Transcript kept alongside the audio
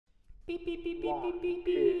1,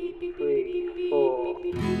 2, 3, 4.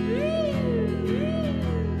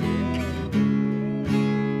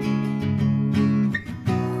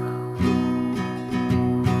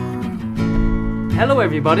 Hello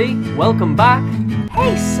everybody, welcome back.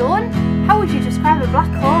 Hey son, how would you describe a black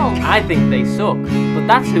hole? I think they suck, but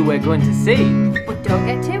that's who we're going to see. But don't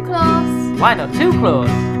get too close. Why not too close?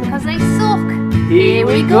 Because they suck. Here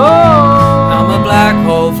we go! I'm a black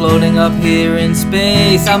hole floating up here in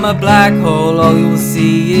space. I'm a black hole, all you'll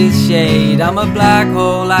see is shade. I'm a black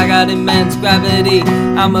hole, I got immense gravity.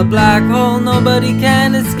 I'm a black hole, nobody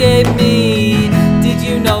can escape me. Did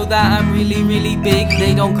you know that I'm really, really big?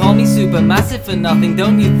 They don't call me supermassive for nothing,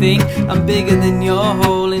 don't you think? I'm bigger than your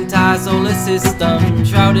whole entire solar system,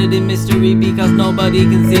 shrouded in mystery because nobody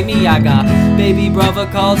can see me. I got baby brother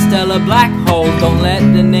called Stellar Black Hole. Don't let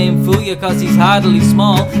the name fool you cause he's hardly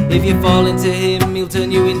small. If you fall into him, he'll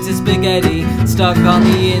turn you into spaghetti, stuck on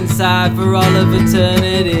the inside for all of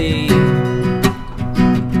eternity.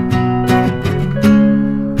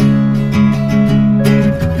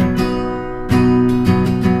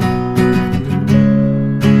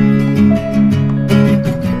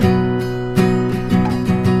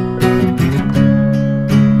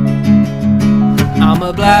 I'm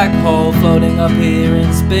a black hole floating up here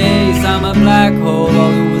in space. I'm a black hole,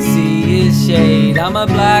 all you will see is shade. I'm a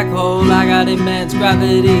black hole, I got immense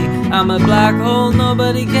gravity. I'm a black hole,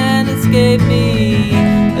 nobody can escape me.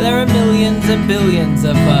 There are millions and billions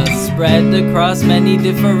of us spread across many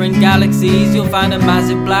different galaxies. You'll find a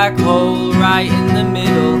massive black hole right in the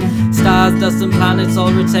middle. Stars, dust and planets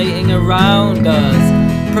all rotating around us.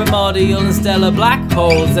 Primordial and stellar black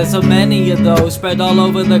holes, there's so many of those spread all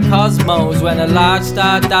over the cosmos. When a large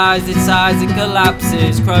star dies, its size it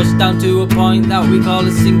collapses, crushed down to a point that we call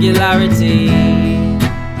a singularity.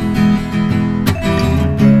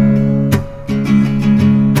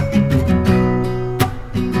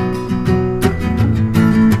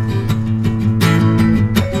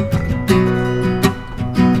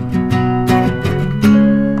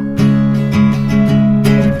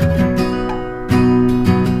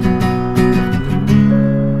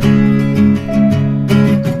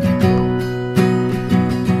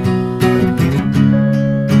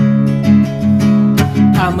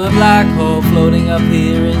 I'm a black hole floating up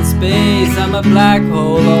here in space. I'm a black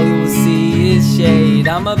hole, all you will see is shade.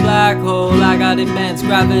 I'm a black hole, I got immense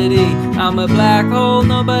gravity. I'm a black hole,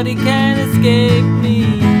 nobody can escape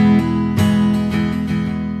me.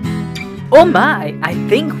 Oh my, I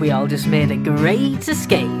think we all just made a great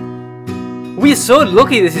escape. We're so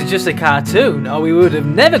lucky this is just a cartoon, or we would have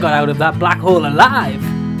never got out of that black hole alive.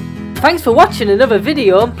 Thanks for watching another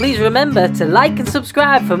video. Please remember to like and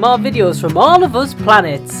subscribe for more videos from all of us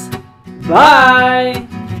planets. Bye!